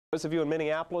Those of you in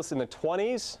Minneapolis in the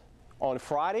 20s on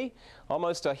Friday,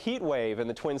 almost a heat wave in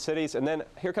the Twin Cities, and then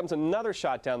here comes another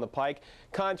shot down the pike.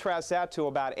 Contrast that to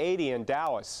about 80 in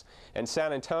Dallas and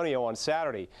San Antonio on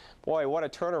Saturday. Boy, what a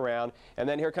turnaround. And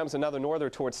then here comes another norther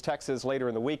towards Texas later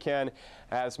in the weekend,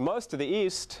 as most of the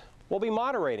east will be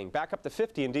moderating, back up to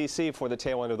 50 in D.C. for the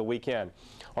tail end of the weekend.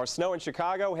 Our snow in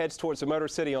Chicago heads towards the Motor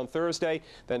City on Thursday,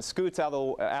 then scoots out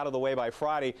of the way by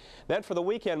Friday. Then for the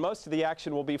weekend, most of the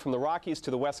action will be from the Rockies to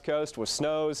the West Coast with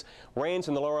snows, rains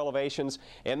in the lower elevations,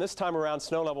 and this time around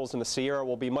snow levels in the Sierra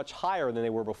will be much higher than they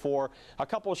were before. A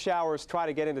couple of showers try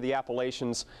to get into the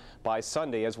Appalachians by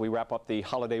Sunday as we wrap up the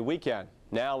holiday weekend.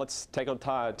 Now let's take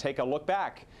a look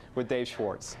back with Dave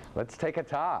Schwartz. Let's take a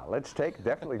ta.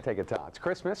 Definitely take a ta. It's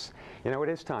Christmas. You know, it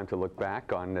is time to look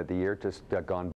back on the year just gone